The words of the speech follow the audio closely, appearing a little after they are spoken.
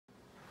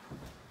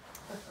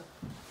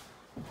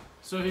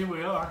So here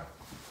we are,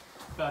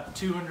 about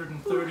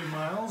 230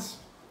 miles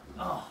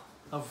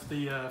of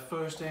the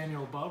first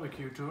annual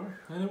barbecue tour,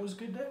 and it was a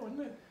good day,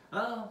 wasn't it?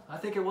 Oh, I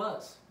think it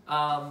was.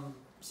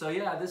 So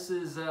yeah, this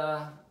is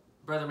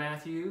Brother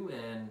Matthew,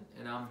 and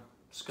I'm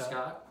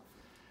Scott.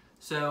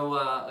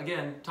 So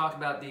again, talk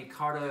about the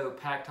Cardo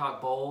Packtalk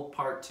Bold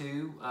Part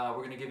 2. We're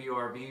going to give you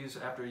our views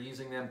after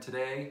using them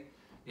today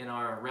in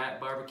our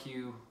rat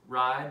barbecue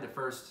ride, the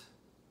first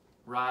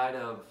ride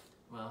of,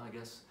 well, I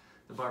guess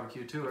the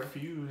barbecue tour. A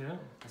few, yeah.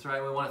 That's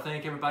right. We want to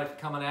thank everybody for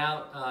coming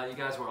out. You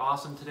guys were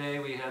awesome today.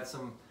 We had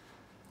some...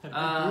 Had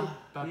a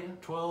big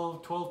group.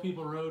 About 12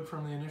 people rode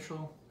from the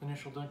initial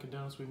Dunkin'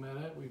 Donuts we met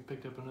at. We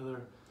picked up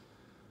another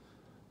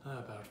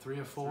about 3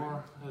 or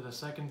 4 at the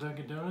second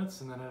Dunkin'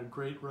 Donuts, and then had a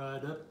great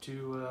ride up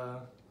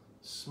to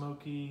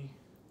Jim's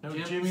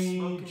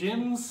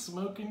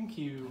Smokin'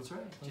 Q. That's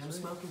right, Jim's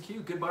Smokin'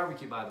 Q. Good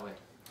barbecue, by the way.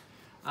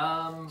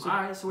 All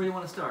right, so where do you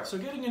want to start? So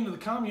getting into the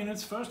comm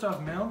units, first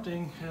off,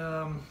 mounting.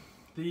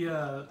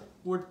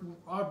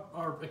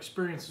 Our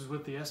experiences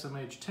with the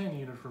SMH-10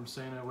 unit from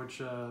Sena, which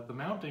the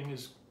mounting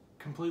is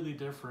completely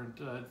different.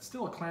 It's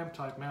still a clamp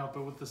type mount,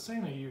 but with the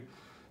Sena you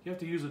have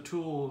to use a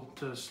tool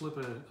to slip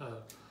a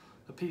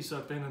piece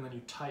up in, and then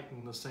you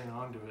tighten the Sena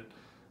onto it.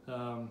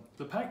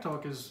 The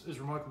Packtalk is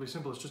remarkably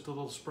simple. It's just a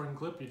little spring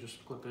clip. You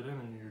just clip it in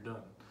and you're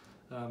done.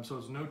 So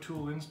it's no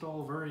tool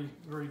install, very,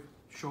 very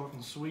short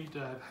and sweet.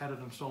 I've had it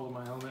installed in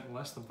my helmet in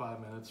less than 5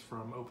 minutes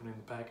from opening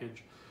the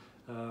package.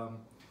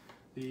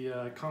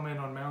 The comment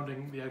on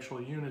mounting the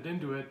actual unit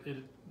into it,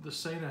 the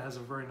Sena has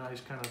a very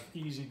nice kind of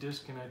easy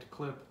disconnect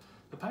clip.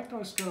 The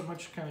Packtalk's got a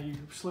much kind of, you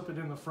slip it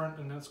in the front,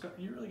 and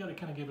you really got to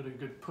kind of give it a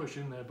good push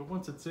in there. But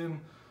once it's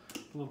in, the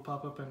little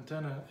pop-up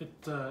antenna,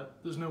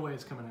 there's no way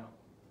it's coming out.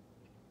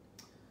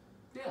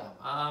 Yeah,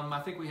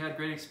 I think we had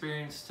great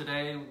experience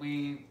today.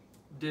 We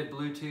did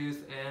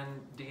Bluetooth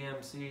and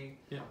DMC.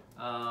 Yeah.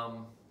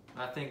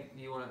 I think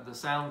the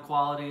sound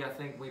quality, I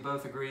think we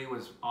both agree,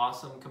 was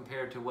awesome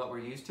compared to what we're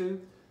used to.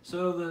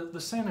 So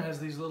the Sena has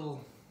these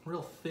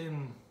real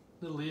thin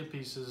little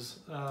earpieces.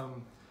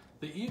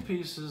 The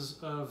earpieces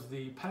of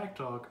the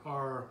Packtalk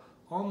are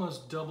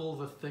almost double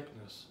the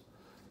thickness.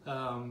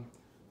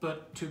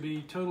 But to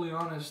be totally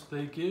honest,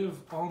 they give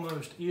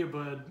almost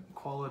earbud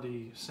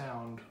quality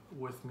sound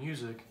with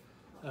music.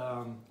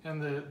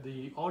 And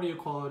the audio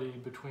quality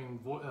between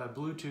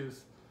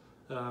Bluetooth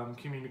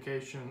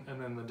communication and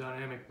then the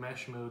dynamic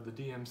mesh mode, the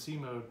DMC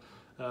mode,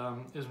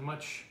 is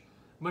much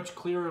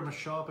clearer, much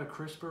sharper,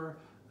 crisper.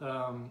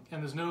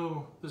 And there's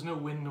no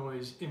wind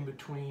noise in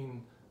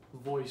between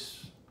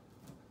voice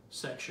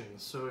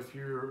sections. So if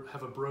you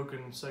have a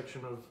broken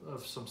section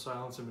of some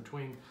silence in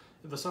between,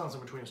 the silence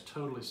in between is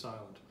totally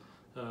silent.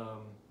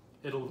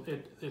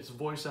 It's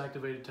voice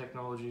activated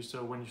technology,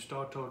 so when you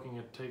start talking,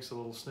 it takes a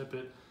little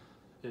snippet,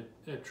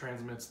 it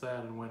transmits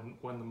that, and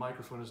when the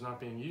microphone is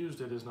not being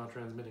used, it is not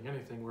transmitting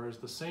anything. Whereas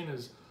the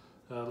Senas,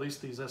 at least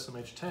these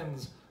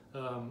SMH-10s,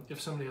 if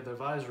somebody had their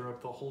visor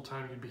up the whole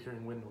time, you'd be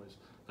hearing wind noise.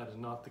 That is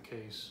not the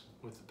case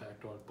with the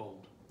Packtalk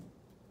Bold.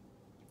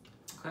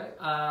 Okay,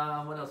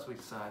 what else we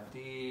decide?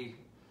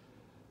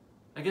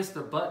 I guess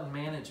the button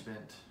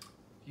management.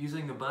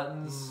 Using the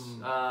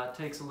buttons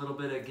takes a little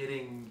bit of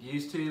getting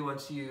used to.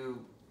 Once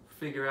you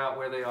figure out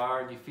where they are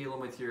and you feel them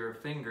with your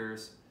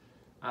fingers,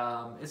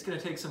 it's going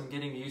to take some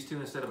getting used to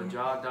instead of a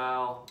jog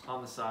dial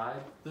on the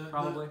side,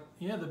 probably.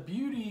 The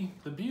beauty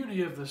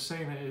of the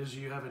Sena is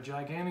you have a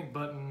gigantic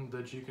button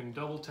that you can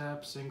double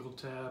tap, single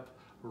tap,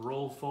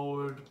 roll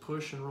forward,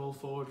 push and roll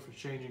forward for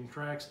changing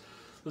tracks.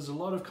 There's a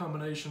lot of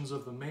combinations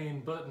of the main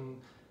button,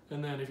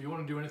 and then if you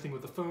want to do anything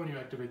with the phone, you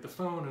activate the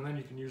phone, and then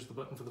you can use the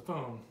button for the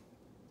phone.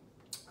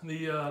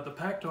 The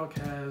Packtalk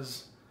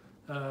has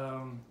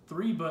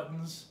 3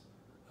 buttons,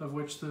 of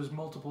which there's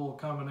multiple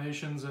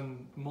combinations,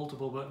 and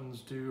multiple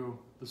buttons do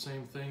the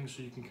same thing,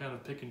 so you can kind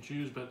of pick and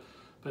choose. But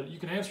you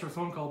can answer a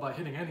phone call by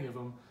hitting any of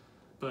them,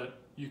 but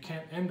you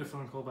can't end a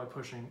phone call by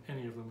pushing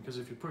any of them, because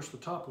if you push the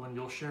top one,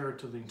 you'll share it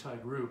to the entire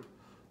group,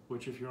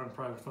 which if you're on a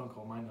private phone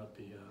call might not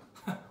be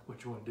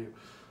what you want to do.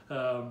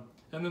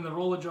 And then the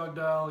roller jog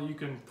dial, you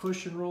can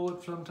push and roll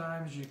it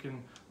sometimes, you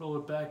can roll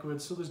it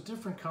backwards. So there's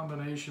different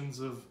combinations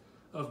of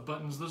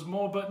buttons. There's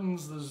more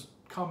buttons, there's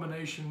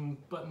combination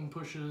button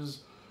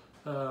pushes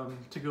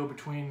to go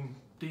between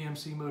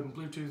DMC mode and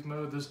Bluetooth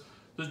mode. There's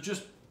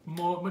just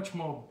much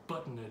more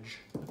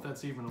buttonage, if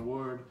that's even a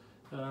word.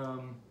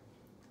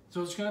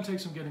 So it's going to take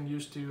some getting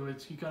used to.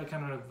 You got to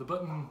kind of, the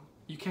button,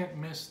 you can't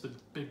miss the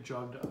big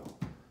jog dial.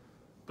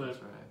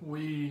 But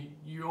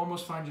you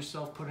almost find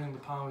yourself putting the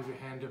palm of your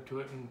hand up to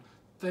it, and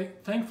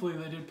thankfully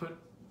they did put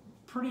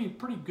pretty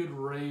good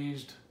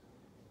raised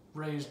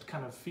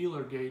kind of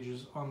feeler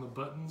gauges on the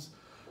buttons.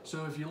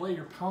 So if you lay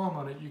your palm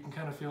on it, you can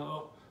kind of feel,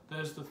 oh,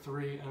 there's the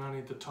 3 and I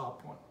need the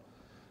top one.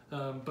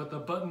 But the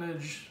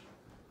buttonage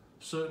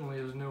certainly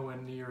is nowhere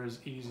near as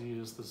easy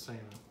as the Sena.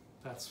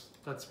 That's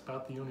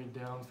about the only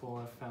downfall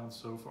I've found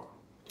so far.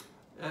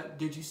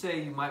 Did you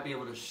say you might be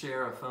able to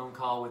share a phone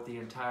call with the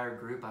entire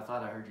group? I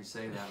thought I heard you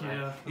say that, right?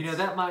 Yeah. You know,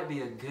 that might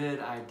be a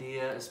good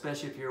idea,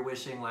 especially if you're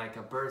wishing like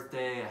a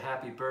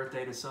happy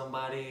birthday to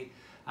somebody.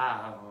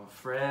 I don't know,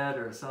 Fred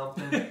or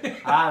something.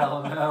 I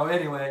don't know.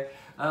 Anyway,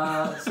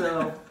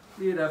 so,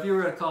 you know, if you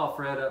were to call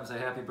Fred up and say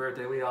happy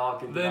birthday, we all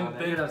could get on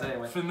there. You know,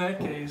 anyway. In that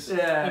case,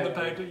 yeah, in the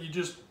fact that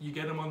you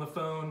get them on the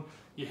phone,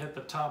 you hit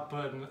the top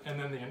button, and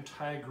then the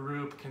entire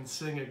group can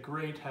sing a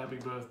great happy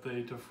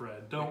birthday to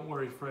Fred. Don't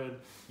worry, Fred,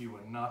 you were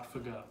not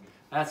forgotten.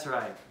 That's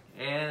right.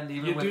 And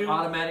even with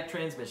automatic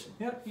transmission.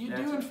 Yep, you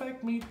do in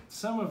fact meet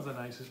some of the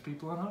nicest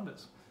people on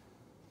Hondas.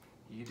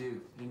 You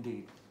do,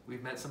 indeed.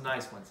 We've met some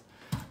nice ones.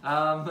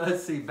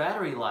 Let's see,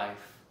 battery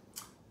life.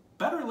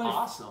 Battery life,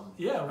 awesome.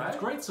 Yeah, right? It's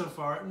great so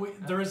far.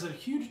 There is a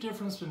huge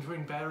difference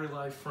between battery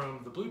life from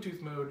the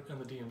Bluetooth mode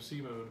and the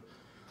DMC mode.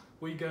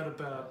 We got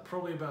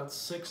probably about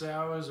 6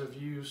 hours of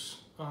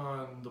use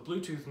on the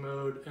Bluetooth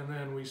mode, and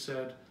then we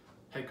said,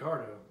 hey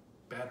Cardo,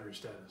 battery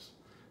status.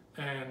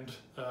 And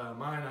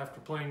mine,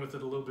 after playing with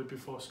it a little bit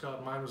before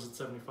Scott, mine was at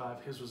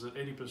 75, his was at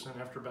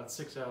 80% after about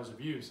 6 hours of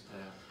use.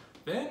 Yeah.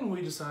 Then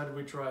we decided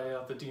we'd try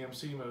out the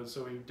DMC mode,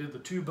 so we did the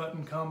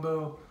 2-button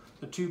combo,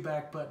 the 2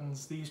 back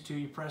buttons, these 2,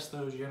 you press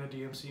those, you're in a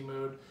DMC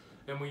mode,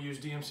 and we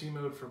used DMC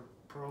mode for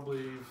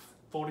probably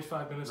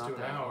 45 minutes to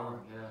an hour.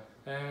 Long, yeah.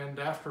 And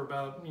after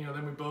about,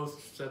 then we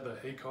both said the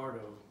hey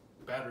Cardo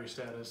battery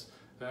status,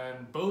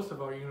 and both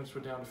of our units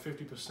were down to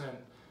 50%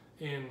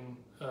 in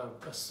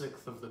a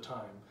sixth of the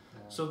time.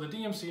 Yeah. So the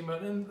DMC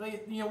mode, and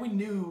we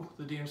knew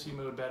the DMC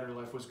mode battery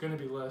life was going to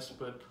be less,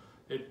 but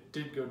it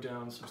did go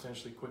down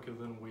substantially quicker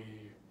than we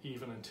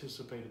even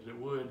anticipated it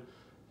would.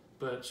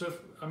 But so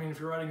if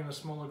you're riding in a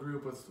smaller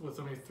group with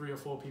only 3 or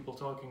 4 people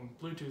talking,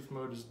 Bluetooth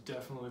mode is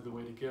definitely the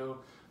way to go.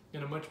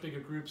 In a much bigger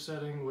group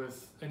setting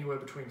with anywhere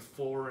between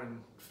 4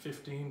 and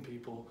 15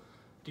 people,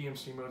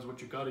 DMC mode is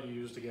what you got to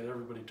use to get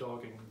everybody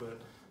talking.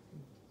 But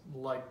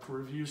like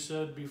review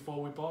said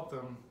before we bought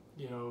them,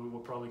 we're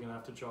probably going to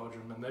have to charge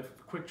them. And they're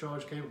quick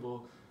charge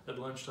capable. At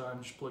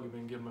lunchtime, just plug them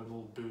in, give them a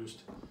little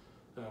boost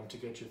to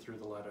get you through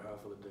the latter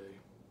half of the day.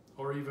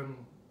 Or even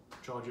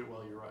charge it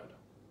while you ride.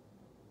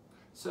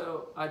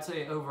 So I'd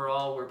say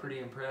overall we're pretty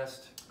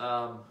impressed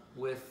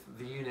with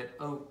the unit,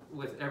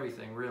 with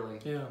everything really.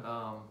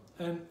 Yeah.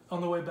 And on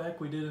the way back,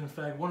 we did, in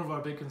fact, one of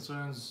our big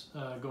concerns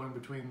going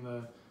between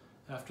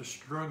after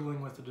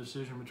struggling with the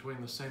decision between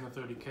the Sena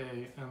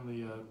 30K and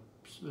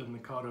the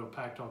Cardo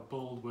Packtalk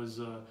Bold was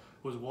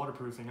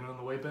waterproofing. And on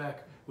the way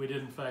back, we did,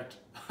 in fact,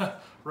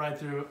 ride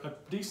through a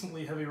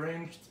decently heavy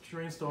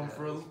rainstorm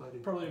for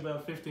probably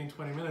about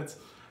 15-20 minutes.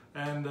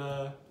 And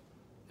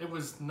it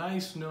was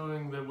nice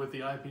knowing that with the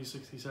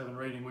IP67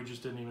 rating, we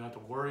just didn't even have to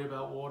worry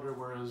about water,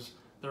 whereas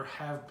there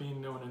have been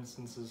known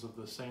instances of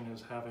the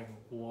Senas having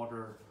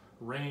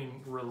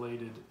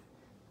rain-related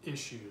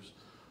issues.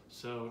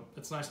 So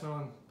it's nice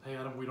knowing, hey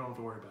Adam, we don't have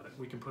to worry about it.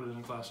 We can put it in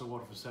a glass of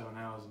water for 7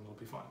 hours and it'll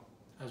be fine,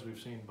 as we've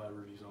seen by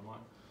reviews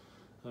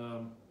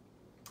online.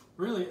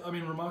 Really,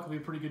 remarkably a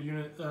pretty good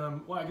unit.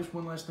 Well, I guess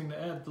one last thing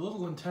to add, the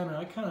little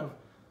antenna,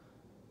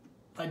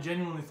 I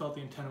genuinely thought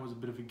the antenna was a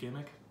bit of a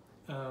gimmick.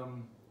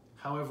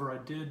 However, I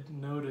did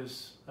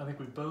notice, I think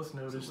we both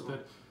noticed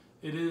that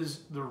it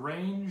is the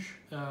range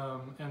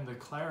and the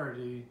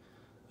clarity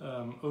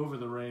over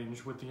the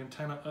range with the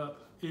antenna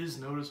up is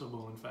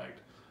noticeable, in fact.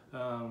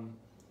 But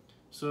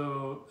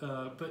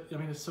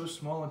it's so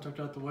small and tucked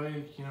out the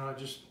way,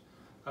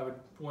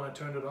 when I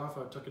turned it off,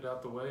 I took it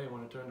out the way, and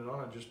when I turned it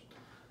on,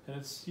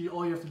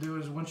 all you have to do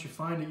is once you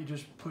find it, you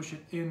just push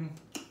it in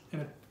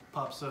and it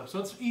pops up. So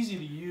it's easy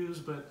to use,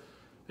 but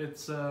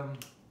it's not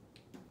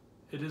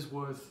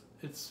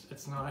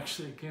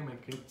actually a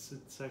gimmick.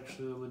 It's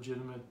actually a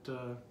legitimate,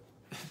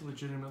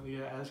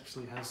 legitimately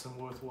actually has some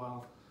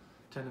worthwhile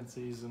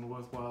tendencies and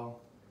worthwhile.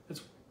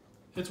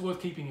 It's worth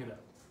keeping it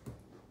up.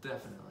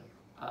 Definitely.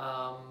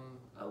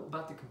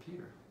 About the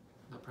computer.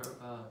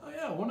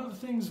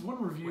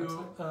 One review.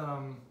 So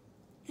on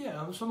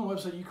the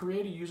website, you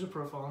create a user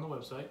profile on the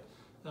website.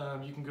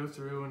 You can go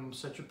through and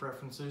set your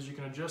preferences. You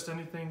can adjust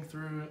anything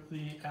through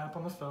the app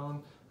on the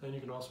phone. Then you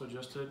can also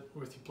adjust it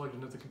with you plugged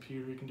into the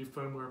computer. You can do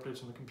firmware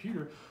updates on the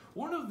computer.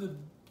 One of the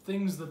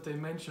things that they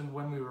mentioned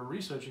when we were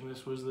researching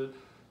this was that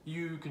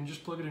you can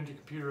just plug it into your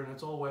computer and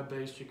it's all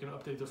web-based. You can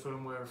update the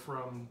firmware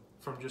from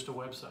just a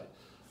website.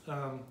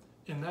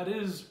 And that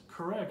is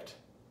correct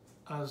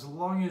as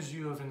long as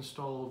you have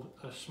installed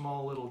a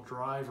small little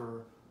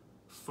driver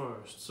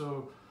first.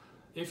 So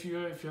if you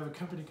have a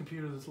company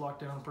computer that's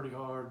locked down pretty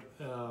hard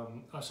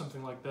or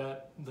something like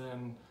that,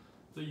 then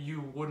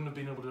you wouldn't have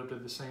been able to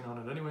update the Sena on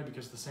it anyway,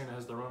 because the Sena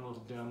has their own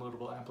little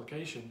downloadable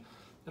application.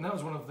 And that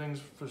was one of the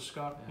things for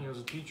Scott, as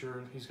a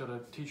teacher. He's got a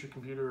teacher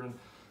computer, and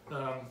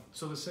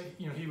so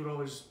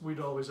we'd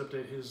always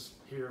update his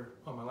here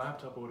on my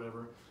laptop or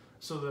whatever.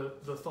 So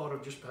the thought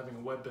of just having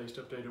a web-based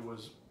updater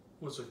was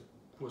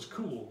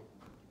cool.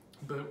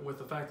 But with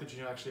the fact that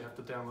you actually have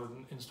to download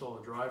and install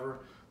a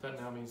driver, that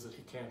now means that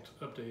he can't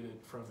update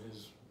it from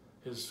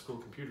his school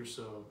computer.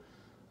 So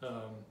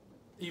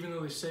even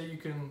though they say you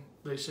can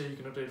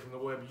update from the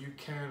web, you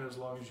can as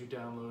long as you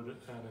download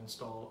and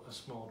install a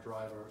small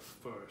driver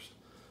first.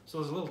 So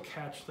there's a little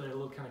catch there, a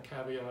little kind of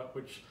caveat,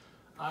 which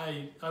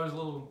I was a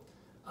little,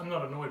 I'm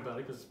not annoyed about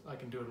it because I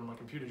can do it on my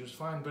computer just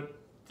fine, but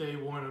they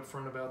weren't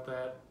upfront about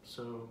that,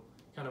 so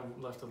kind of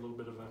left a little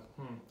bit of a,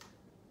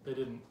 they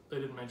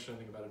didn't mention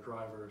anything about a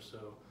driver,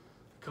 so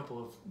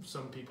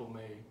some people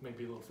may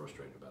be a little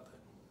frustrated about that.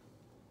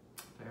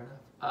 Fair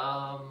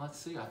enough. Let's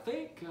see. I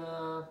think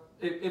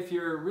if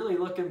you're really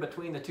looking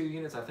between the two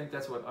units, I think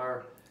that's what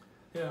our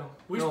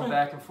going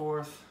back and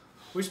forth.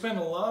 We spend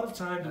a lot of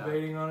time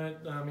debating on it.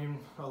 I mean,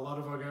 a lot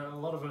of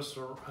us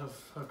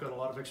have got a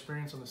lot of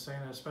experience on the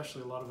Santa,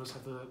 especially a lot of us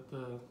have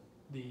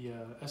the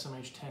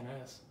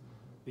SMH-10S.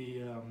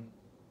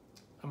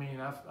 I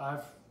mean,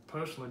 I've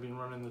personally been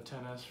running the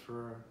 10S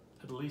for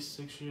at least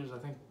 6 years. I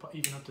think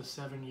even up to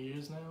 7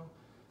 years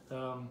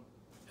now.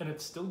 And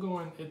it's still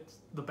going.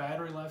 The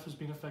battery life has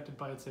been affected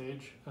by its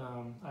age.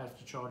 I have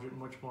to charge it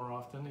much more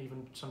often.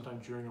 Even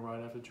sometimes during a ride,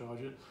 I have to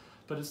charge it.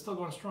 But it's still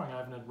going strong. I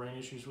haven't had rain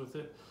issues with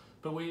it.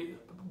 But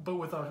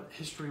with our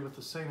history with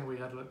the Santa,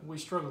 we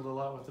struggled a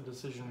lot with the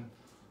decision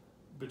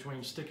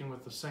between sticking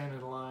with the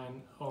Santa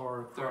line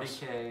or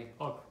 30K,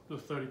 or the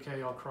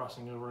 30K, or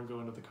crossing over and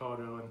going to the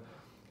Cardo.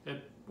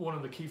 And one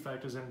of the key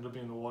factors ended up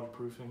being the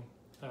waterproofing.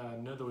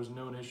 There was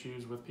known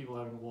issues with people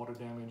having water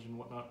damage and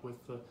whatnot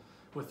with the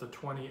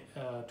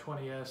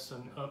 20S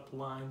and up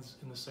lines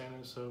in the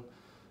Santa, so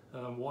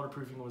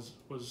waterproofing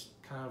was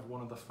kind of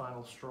one of the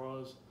final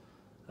straws,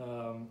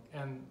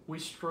 and we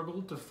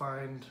struggled to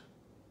find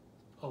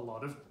a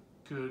lot of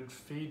good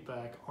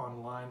feedback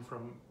online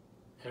from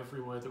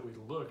everywhere that we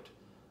looked,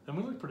 and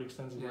we looked pretty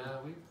extensively.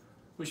 Yeah,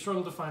 we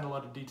struggled to find a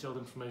lot of detailed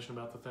information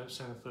about the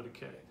Santa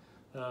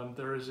 30K.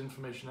 There is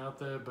information out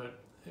there,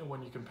 but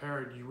when you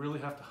compare it, you really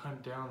have to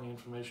hunt down the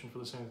information for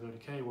the Santa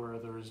 30K, where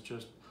there is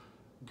just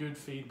good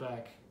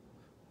feedback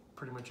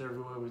pretty much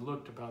everywhere we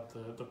looked about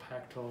the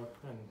Packtalk,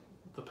 and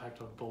the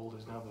Packtalk Bold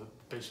is now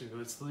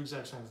basically it's the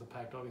exact same as the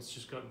Packtalk. It's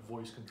just got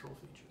voice control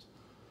features.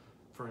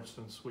 For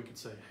instance, we could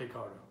say, "Hey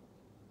Cardo,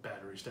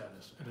 battery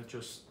status," and it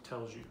just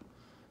tells you.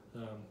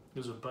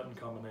 There's a button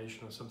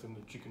combination of something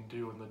that you can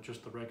do in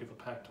just the regular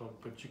Packtalk,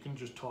 but you can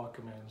just talk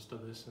commands to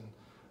this, and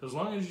as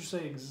long as you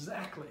say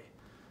exactly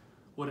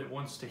what it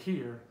wants to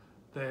hear,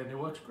 then it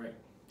works great.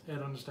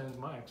 It understands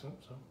my accent,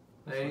 so.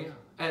 There you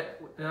go.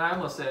 And I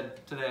almost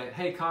said today,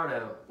 "Hey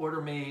Cardo,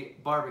 order me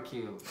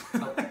barbecue,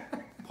 a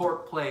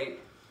pork plate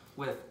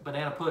with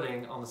banana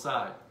pudding on the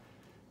side."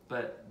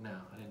 But no,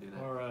 I didn't do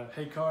that. Or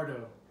 "Hey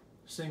Cardo,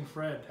 sing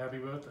Fred happy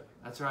birthday."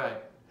 That's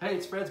right. Hey,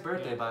 it's Fred's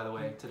birthday, by the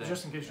way, today.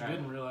 Just in case you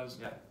didn't realize.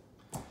 Yeah.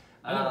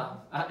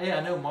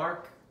 I know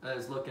Mark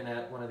is looking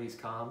at one of these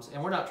comms,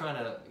 and we're not trying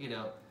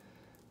to,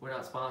 we're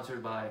not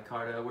sponsored by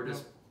Cardo. We're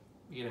just,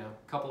 a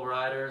couple of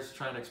riders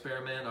trying to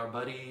experiment. Our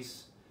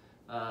buddies.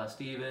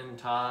 Steven,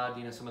 Todd,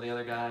 some of the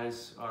other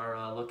guys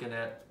are looking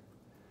at,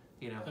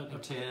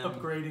 Tim.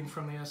 Upgrading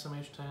from the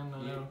SMH-10.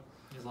 I know.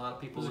 There's a lot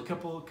of people. There's a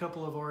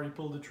couple have already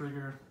pulled the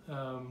trigger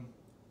on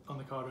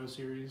the Cardo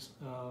series.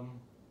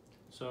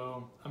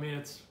 So, I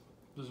mean,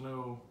 there's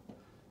no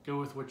go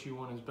with what you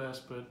want is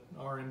best, but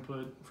our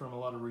input from a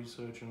lot of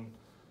research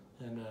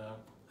and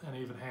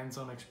even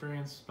hands-on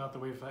experience. Not that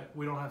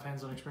we don't have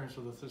hands-on experience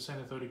with the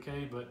Santa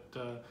 30K,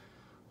 but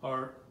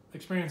our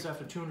experience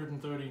after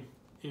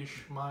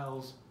 230-ish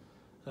miles,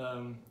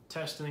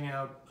 testing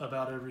out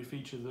about every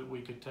feature that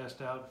we could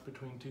test out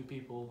between two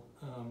people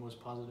was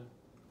positive.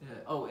 Yeah.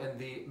 Oh, and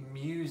the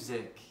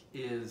music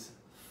is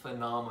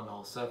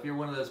phenomenal. So if you're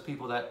one of those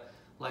people that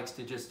likes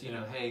to just,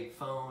 hey,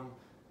 phone,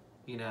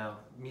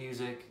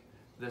 music,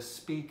 the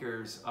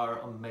speakers are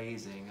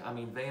amazing. I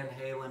mean, Van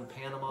Halen,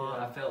 Panama,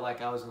 I felt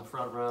like I was in the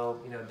front row,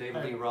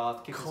 David Lee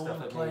Roth kicking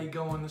stuff at me. Coldplay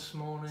going this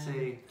morning.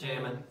 See,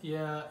 jamming.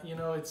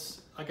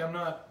 It's like I'm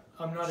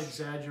not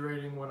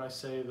exaggerating when I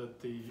say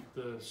that the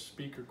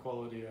speaker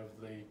quality of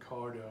the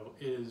Cardo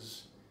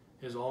is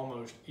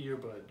almost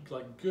earbud,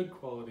 like good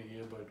quality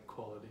earbud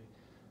quality.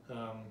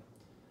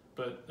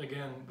 But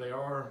again,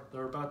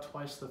 they're about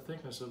twice the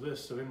thickness of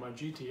this. So in my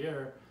GT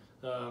Air,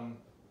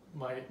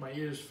 my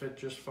ears fit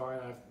just fine.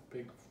 I have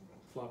big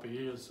floppy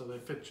ears, so they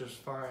fit just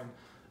fine.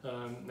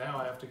 Now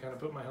I have to kind of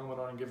put my helmet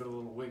on and give it a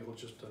little wiggle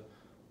just to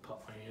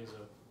pop my ears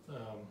up.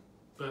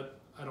 But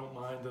I don't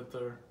mind that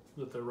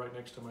they're right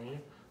next to my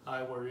ear.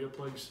 I wear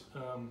earplugs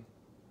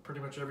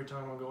pretty much every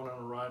time I'm going on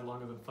a ride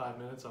longer than 5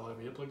 minutes. I'll have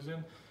earplugs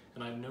in,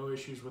 and I have no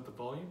issues with the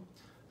volume.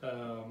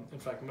 In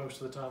fact,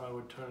 most of the time I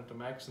would turn it to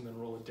max and then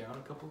roll it down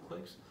a couple of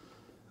clicks.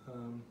 I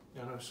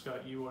know,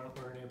 Scott, you weren't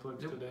wearing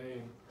earplugs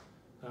today,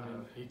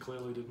 and he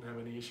clearly didn't have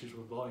any issues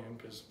with volume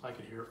because I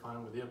could hear it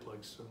fine with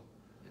earplugs. So.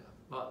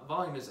 Yeah,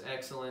 volume is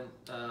excellent.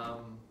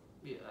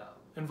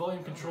 And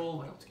volume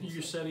control,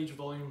 you set each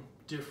volume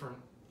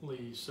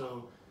differently,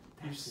 so.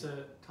 You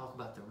said talk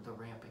about the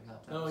ramping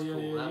up. That was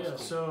cool. Yeah.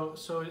 Cool.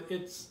 So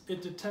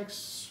it detects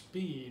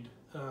speed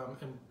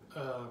and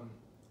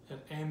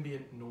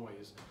ambient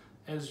noise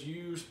as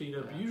you speed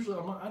up. Usually,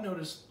 I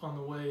noticed on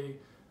the way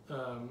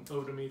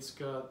over to meet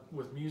Scott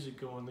with music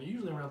going, they're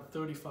usually around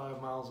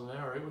 35 miles an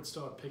hour. It would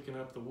start picking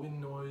up the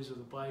wind noise of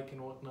the bike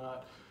and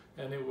whatnot,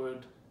 and it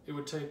would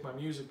take my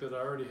music that I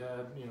already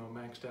had, you know,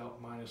 maxed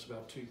out minus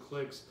about 2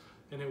 clicks,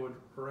 and it would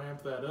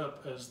ramp that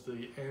up as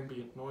the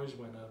ambient noise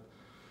went up.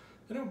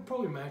 And it would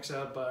probably max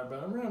out by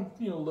about around,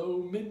 you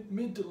know,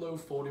 mid to low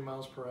 40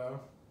 miles per hour.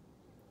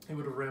 It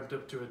would have ramped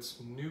up to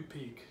its new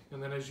peak,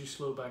 and then as you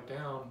slow back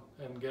down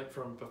and get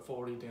from about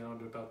 40 down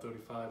to about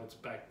 35, it's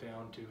back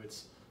down to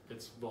its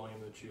volume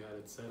that you had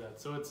it set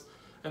at. So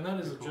and that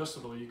is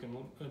adjustable. You can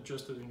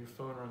adjust it in your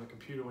phone or on the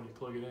computer when you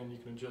plug it in. You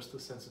can adjust the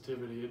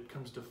sensitivity. It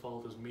comes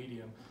default as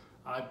medium.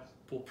 I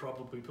will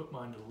probably put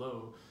mine to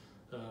low,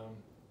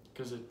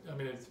 because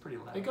it's pretty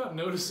loud. It got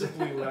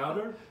noticeably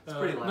louder. It's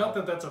pretty loud. Not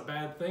that that's a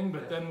bad thing,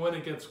 but then when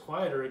it gets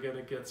quieter, again,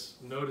 it gets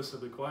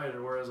noticeably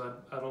quieter. Whereas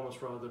I'd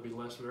almost rather there be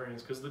less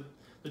variance, because the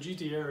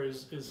GT Air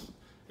is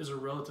a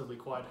relatively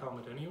quiet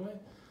helmet anyway,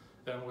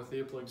 and with the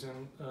earplugs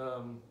in,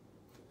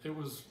 it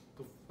was.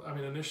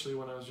 Initially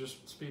when I was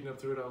just speeding up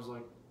through it, I was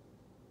like,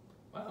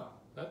 wow,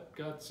 that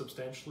got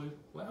substantially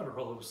louder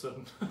all of a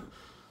sudden.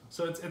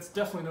 So it's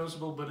definitely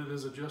noticeable, but it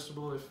is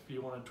adjustable if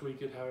you want to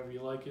tweak it however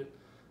you like it.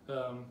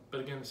 But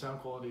again, the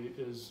sound quality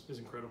is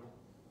incredible.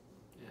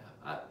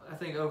 Yeah, I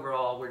think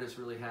overall we're just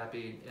really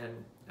happy. And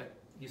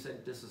you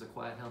said this is a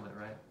quiet helmet,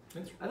 right?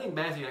 I think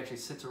Matthew actually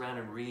sits around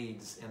and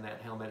reads in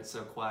that helmet. It's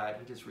so quiet.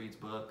 He just reads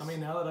books.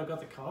 Now that I've got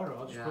the Cardo,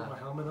 I'll just put my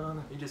helmet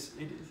on. He just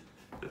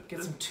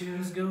get some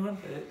tunes going.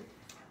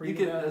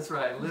 That's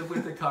right. Live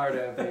with the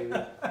Cardo, baby.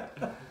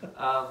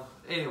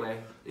 Anyway,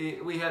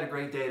 we had a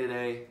great day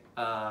today.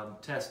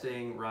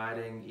 Testing,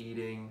 riding,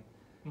 eating.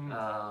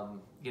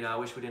 I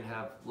wish we didn't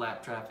have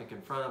lap traffic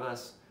in front of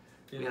us.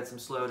 Yeah. We had some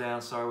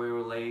slowdown. Sorry we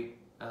were late.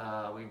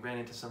 We ran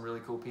into some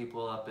really cool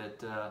people up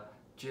at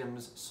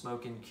Jim's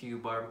Smokin' Q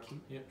Barbecue.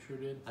 Yep, sure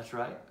did. That's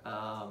right.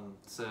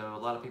 So a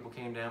lot of people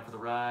came down for the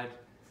ride.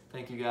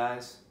 Thank you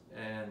guys,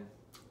 and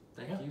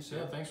thank you, sir.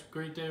 Yeah, thanks.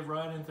 Great day of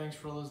riding. Thanks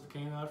for all those that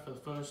came out for the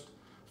first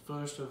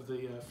of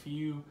the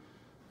few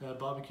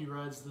barbecue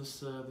rides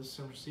this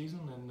summer season,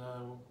 and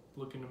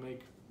looking to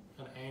make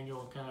an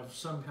annual kind of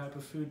some type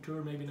of food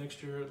tour. Maybe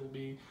next year it'll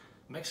be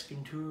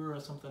Mexican tour or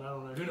something. I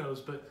don't know. Who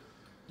knows? But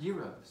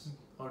Euros.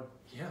 Or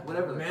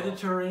whatever.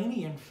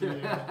 Mediterranean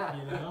food.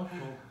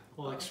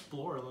 We'll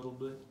explore a little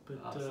bit.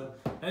 But awesome.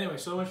 Anyway,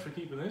 so much for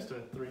keeping this to a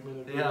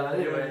 3-minute video. Yeah.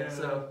 Anyway,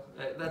 so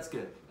that's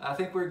good. I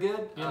think we're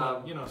good.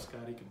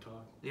 Scotty can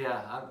talk.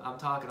 Yeah, I'm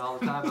talking all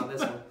the time on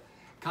this one.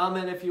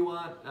 Comment if you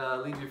want,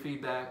 leave your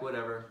feedback,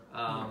 whatever.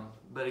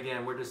 But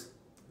again, we're just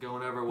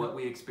going over what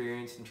we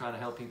experienced and trying to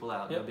help people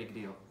out. No big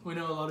deal. We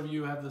know a lot of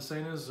you have the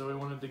Senas, so we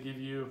wanted to give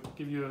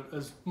you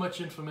as much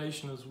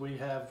information as we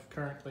have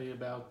currently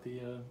about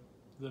the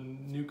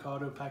new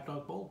Cardo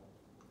Packtalk Bold.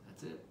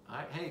 That's it. All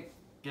right, hey,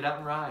 get out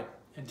and ride.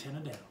 Antenna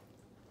down.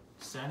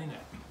 Signing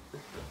out.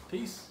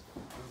 Peace.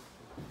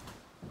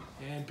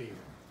 And beer.